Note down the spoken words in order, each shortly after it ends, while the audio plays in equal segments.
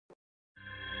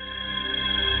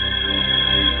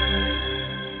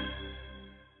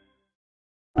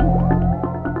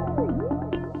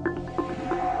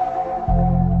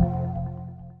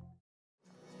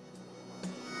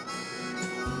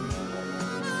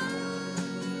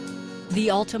The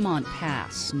Altamont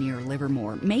Pass near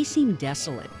Livermore may seem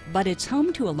desolate, but it's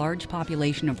home to a large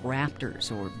population of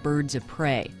raptors, or birds of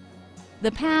prey.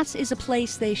 The pass is a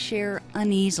place they share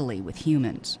uneasily with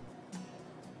humans.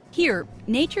 Here,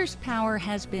 nature's power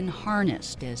has been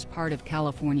harnessed as part of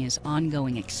California's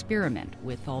ongoing experiment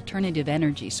with alternative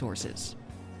energy sources.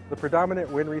 The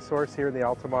predominant wind resource here in the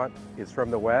Altamont is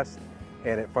from the west,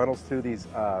 and it funnels through these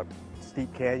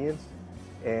steep canyons.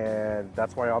 And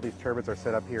that's why all these turbines are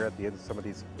set up here at the end of some of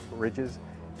these ridges.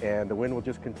 And the wind will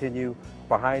just continue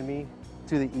behind me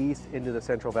to the east into the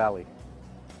Central Valley.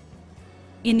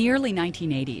 In the early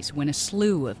 1980s, when a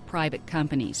slew of private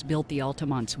companies built the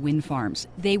Altamont's wind farms,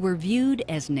 they were viewed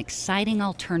as an exciting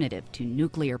alternative to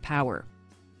nuclear power.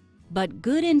 But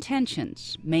good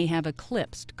intentions may have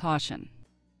eclipsed caution.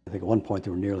 I think at one point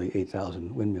there were nearly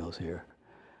 8,000 windmills here.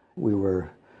 We were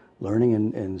learning,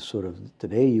 and sort of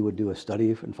today you would do a study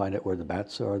and find out where the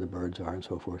bats are, the birds are, and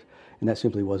so forth. And that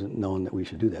simply wasn't known that we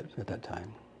should do that at that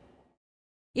time.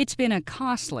 It's been a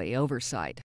costly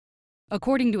oversight.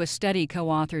 According to a study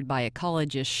co-authored by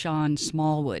ecologist Sean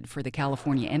Smallwood for the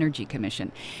California Energy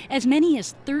Commission, as many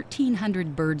as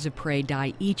 1,300 birds of prey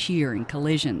die each year in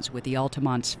collisions with the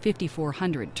Altamont's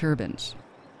 5,400 turbines.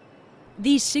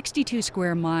 These 62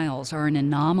 square miles are an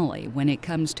anomaly when it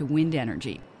comes to wind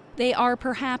energy. They are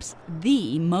perhaps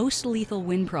the most lethal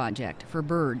wind project for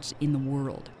birds in the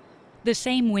world. The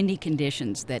same windy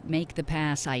conditions that make the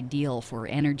pass ideal for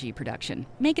energy production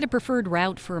make it a preferred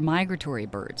route for migratory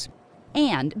birds.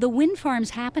 And the wind farms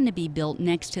happen to be built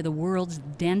next to the world's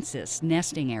densest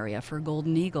nesting area for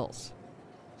golden eagles.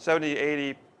 70 to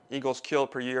 80 eagles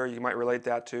killed per year. You might relate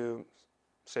that to,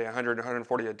 say, 100 to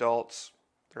 140 adults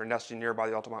that are nesting nearby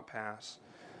the Altamont Pass.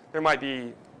 There might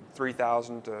be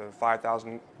 3,000 to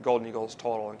 5,000 golden eagles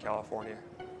total in California.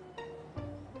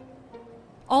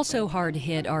 Also hard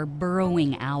hit are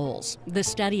burrowing owls. The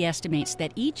study estimates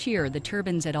that each year the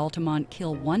turbines at Altamont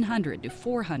kill 100 to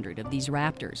 400 of these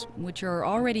raptors, which are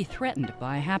already threatened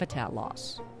by habitat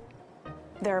loss.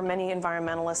 There are many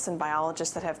environmentalists and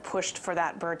biologists that have pushed for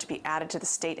that bird to be added to the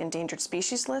state endangered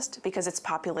species list because its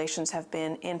populations have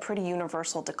been in pretty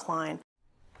universal decline.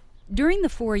 During the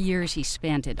 4 years he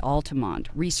spent at Altamont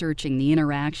researching the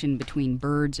interaction between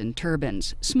birds and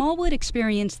turbines, Smallwood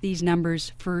experienced these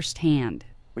numbers firsthand.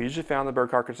 We usually found the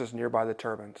bird carcasses nearby the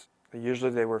turbines.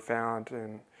 Usually they were found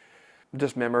and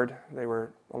dismembered.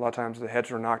 A lot of times the heads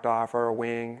were knocked off, or a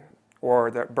wing, or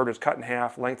the bird was cut in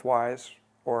half lengthwise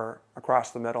or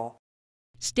across the middle.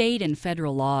 State and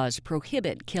federal laws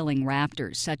prohibit killing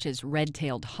raptors such as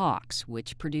red-tailed hawks,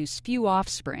 which produce few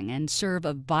offspring and serve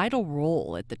a vital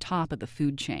role at the top of the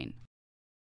food chain.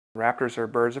 Raptors are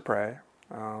birds of prey.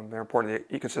 They're important to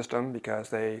the ecosystem because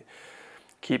they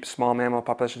keep small mammal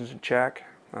populations in check.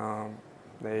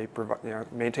 They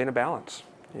maintain a balance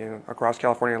across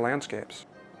California landscapes.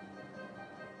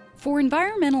 For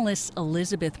environmentalist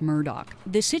Elizabeth Murdock,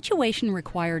 the situation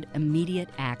required immediate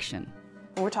action.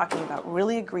 We're talking about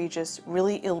really egregious,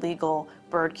 really illegal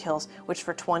bird kills, which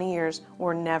for 20 years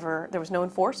there was no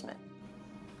enforcement.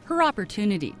 Her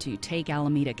opportunity to take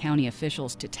Alameda County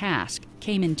officials to task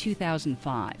came in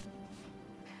 2005.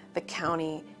 The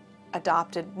county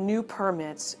adopted new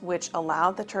permits which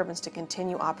allowed the turbines to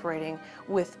continue operating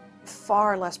with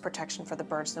far less protection for the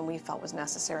birds than we felt was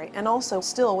necessary, and also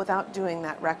still without doing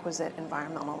that requisite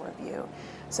environmental review.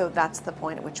 So that's the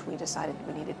point at which we decided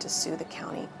we needed to sue the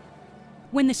county.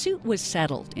 When the suit was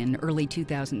settled in early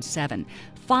 2007,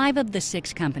 5 of the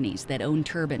 6 companies that own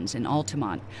turbines in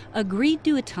Altamont agreed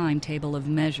to a timetable of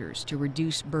measures to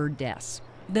reduce bird deaths.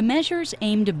 The measures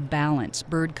aim to balance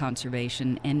bird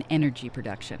conservation and energy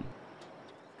production.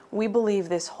 We believe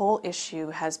this whole issue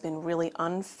has been really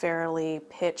unfairly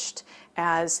pitched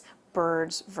as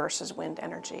birds versus wind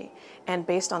energy. And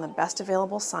based on the best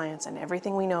available science and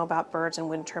everything we know about birds and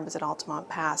wind turbines at Altamont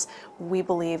Pass, we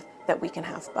believe that we can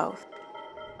have both.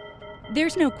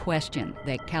 There's no question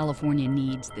that California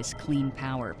needs this clean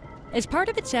power. As part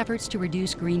of its efforts to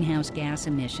reduce greenhouse gas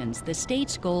emissions, the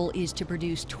state's goal is to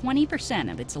produce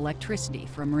 20% of its electricity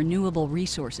from renewable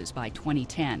resources by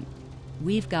 2010.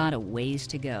 We've got a ways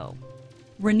to go.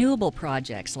 Renewable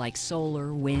projects like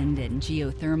solar, wind, and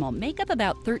geothermal make up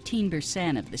about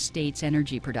 13% of the state's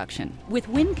energy production, with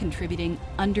wind contributing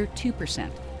under 2%.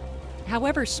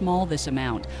 However small this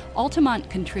amount, Altamont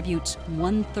contributes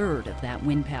 1/3 of that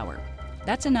wind power.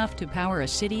 That's enough to power a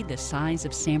city the size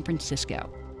of San Francisco.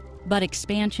 But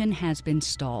expansion has been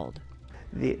stalled.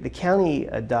 The county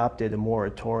adopted a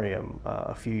moratorium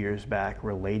a few years back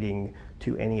relating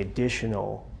to any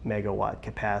additional megawatt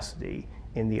capacity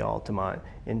in the Altamont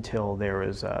until there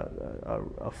is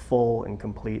a full and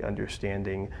complete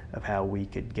understanding of how we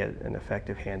could get an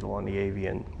effective handle on the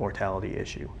avian mortality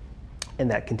issue. And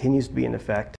that continues to be in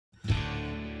effect.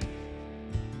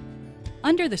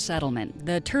 Under the settlement,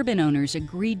 the turbine owners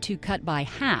agreed to cut by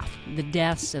half the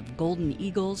deaths of golden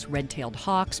eagles, red-tailed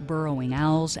hawks, burrowing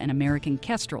owls, and American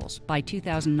kestrels by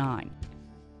 2009.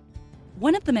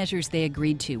 One of the measures they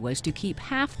agreed to was to keep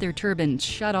half their turbines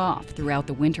shut off throughout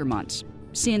the winter months,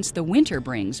 since the winter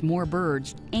brings more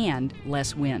birds and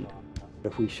less wind.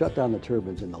 If we shut down the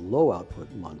turbines in the low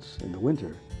output months in the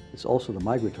winter, it's also the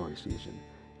migratory season.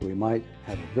 We might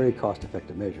have a very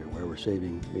cost-effective measure where we're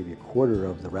saving maybe a quarter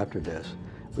of the raptor deaths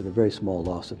with a very small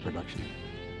loss of production.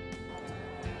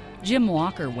 Jim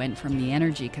Walker went from the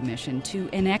Energy Commission to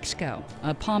Inexco,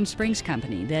 a Palm Springs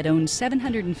company that owns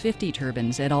 750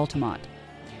 turbines at Altamont.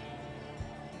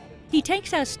 He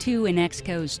takes us to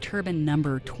Inexco's turbine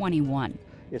number 21.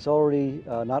 It's already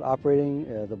not operating.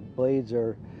 The blades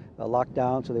are locked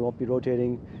down, so they won't be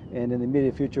rotating. And in the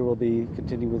immediate future, we'll be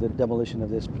continuing with the demolition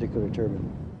of this particular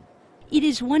turbine. It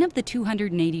is one of the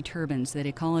 280 turbines that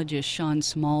ecologist Sean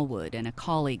Smallwood and a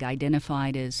colleague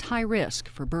identified as high risk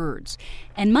for birds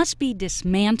and must be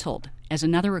dismantled as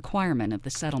another requirement of the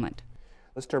settlement.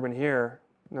 This turbine here,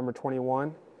 number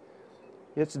 21,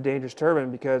 it's a dangerous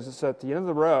turbine because it's at the end of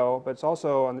the row, but it's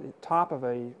also on the top of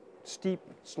a steep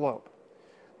slope.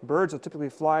 Birds will typically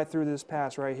fly through this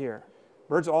pass right here.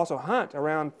 Birds will also hunt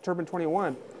around turbine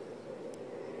 21.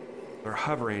 They're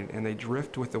hovering and they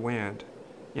drift with the wind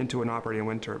into an operating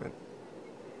wind turbine.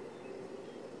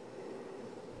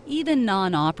 Even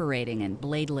non-operating and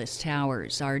bladeless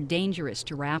towers are dangerous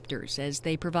to raptors as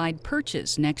they provide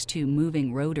perches next to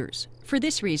moving rotors. For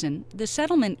this reason, the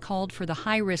settlement called for the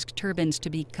high-risk turbines to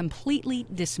be completely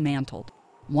dismantled.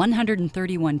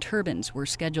 131 turbines were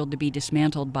scheduled to be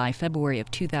dismantled by February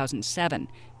of 2007.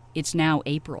 It's now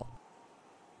April.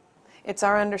 It's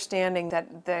our understanding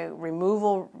that the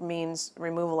removal means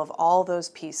removal of all those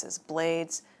pieces,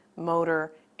 blades,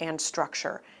 motor, and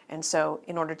structure. And so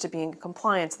in order to be in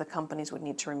compliance, the companies would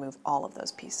need to remove all of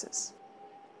those pieces.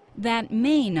 That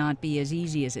may not be as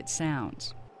easy as it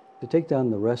sounds. To take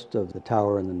down the rest of the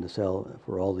tower and the nacelle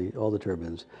for all the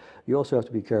turbines, you also have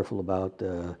to be careful about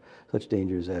such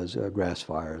dangers as grass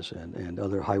fires and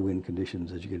other high wind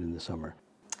conditions as you get into summer.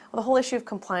 Well, the whole issue of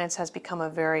compliance has become a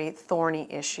very thorny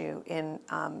issue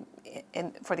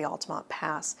for the Altamont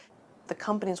Pass. The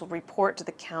companies will report to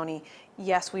the county,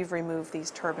 yes, we've removed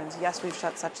these turbines, yes, we've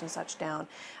shut such and such down,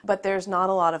 but there's not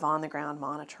a lot of on-the-ground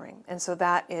monitoring, and so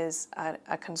that is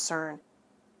a concern.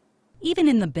 Even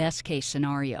in the best-case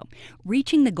scenario,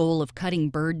 reaching the goal of cutting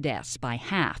bird deaths by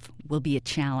half will be a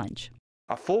challenge.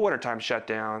 A full wintertime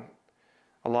shutdown,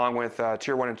 along with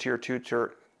Tier 1 and Tier 2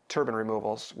 turbine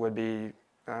removals, would be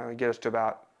get us to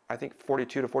about, I think,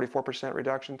 42 to 44%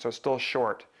 reduction, so still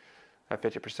short of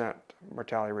 50%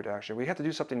 mortality reduction. We have to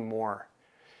do something more.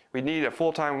 We need a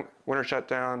full-time winter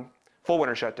shutdown, full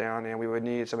winter shutdown, and we would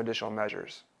need some additional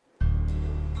measures.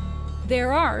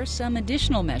 There are some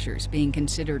additional measures being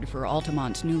considered for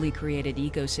Altamont's newly created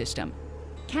ecosystem.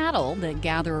 Cattle that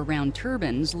gather around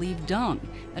turbines leave dung,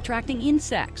 attracting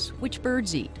insects, which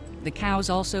birds eat. The cows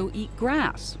also eat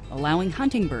grass, allowing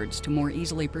hunting birds to more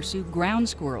easily pursue ground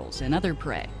squirrels and other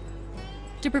prey.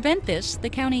 To prevent this, the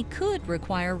county could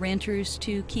require ranchers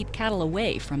to keep cattle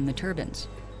away from the turbines.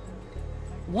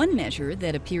 One measure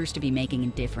that appears to be making a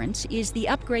difference is the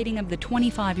upgrading of the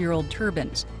 25-year-old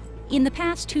turbines. In the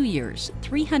past 2 years,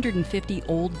 350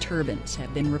 old turbines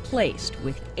have been replaced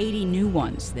with 80 new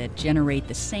ones that generate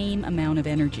the same amount of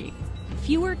energy.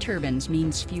 Fewer turbines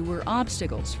means fewer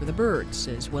obstacles for the birds,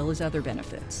 as well as other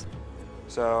benefits.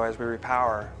 So as we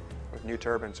repower with new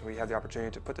turbines, we have the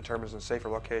opportunity to put the turbines in safer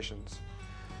locations.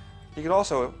 You can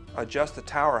also adjust the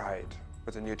tower height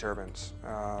with the new turbines,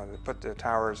 put the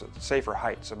towers at safer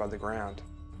heights above the ground.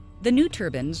 The new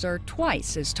turbines are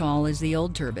twice as tall as the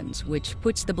old turbines, which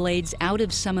puts the blades out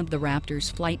of some of the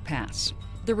Raptor's flight paths.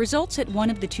 The results at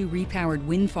one of the two repowered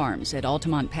wind farms at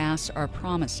Altamont Pass are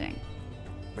promising.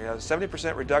 We have a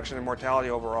 70% reduction in mortality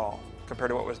overall compared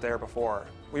to what was there before.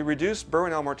 We reduced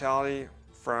burrowing owl mortality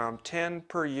from 10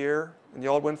 per year in the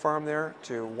old wind farm there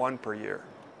to 1 per year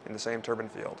in the same turbine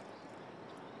field.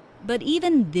 But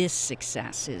even this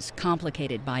success is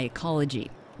complicated by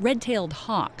ecology. Red-tailed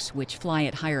hawks, which fly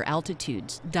at higher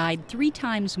altitudes, died 3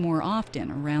 times more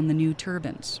often around the new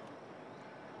turbines.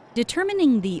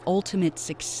 Determining the ultimate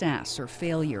success or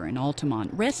failure in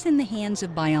Altamont rests in the hands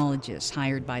of biologists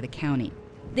hired by the county.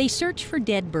 They search for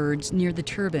dead birds near the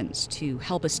turbines to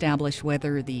help establish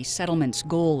whether the settlement's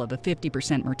goal of a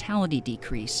 50% mortality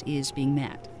decrease is being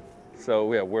met.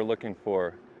 So yeah, we're looking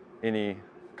for any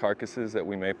carcasses that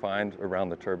we may find around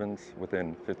the turbines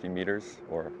within 50 meters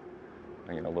or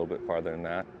a little bit farther than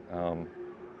that,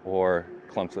 or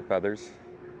clumps of feathers.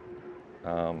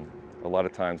 A lot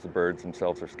of times the birds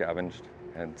themselves are scavenged,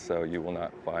 and so you will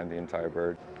not find the entire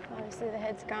bird. Obviously the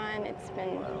head's gone, it's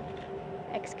been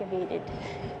excavated.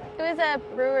 It was a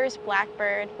brewer's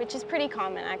blackbird, which is pretty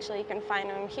common actually. You can find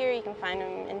them here, you can find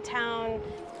them in town.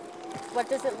 What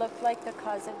does it look like the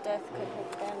cause of death could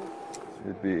have been?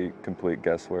 It'd be complete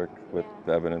guesswork with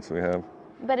the evidence we have.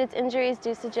 But its injuries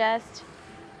do suggest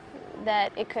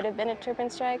that it could have been a turbine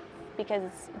strike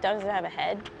because it doesn't have a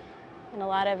head, and a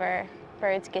lot of our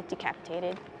birds get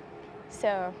decapitated.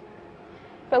 So,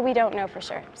 but we don't know for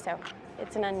sure, so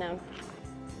it's an unknown.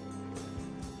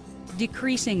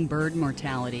 Decreasing bird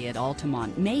mortality at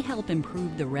Altamont may help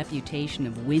improve the reputation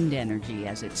of wind energy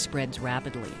as it spreads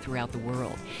rapidly throughout the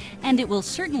world. And it will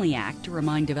certainly act to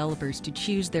remind developers to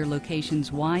choose their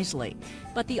locations wisely.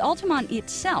 But the Altamont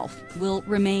itself will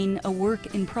remain a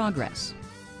work in progress.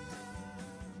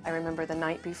 I remember the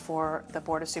night before the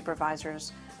Board of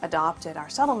Supervisors adopted our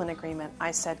settlement agreement,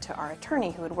 I said to our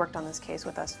attorney, who had worked on this case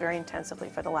with us very intensively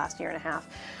for the last year and a half,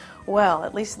 well,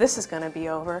 at least this is going to be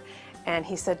over. And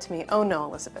he said to me, oh no,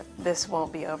 Elizabeth, this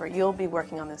won't be over. You'll be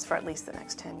working on this for at least the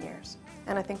next 10 years.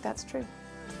 And I think that's true.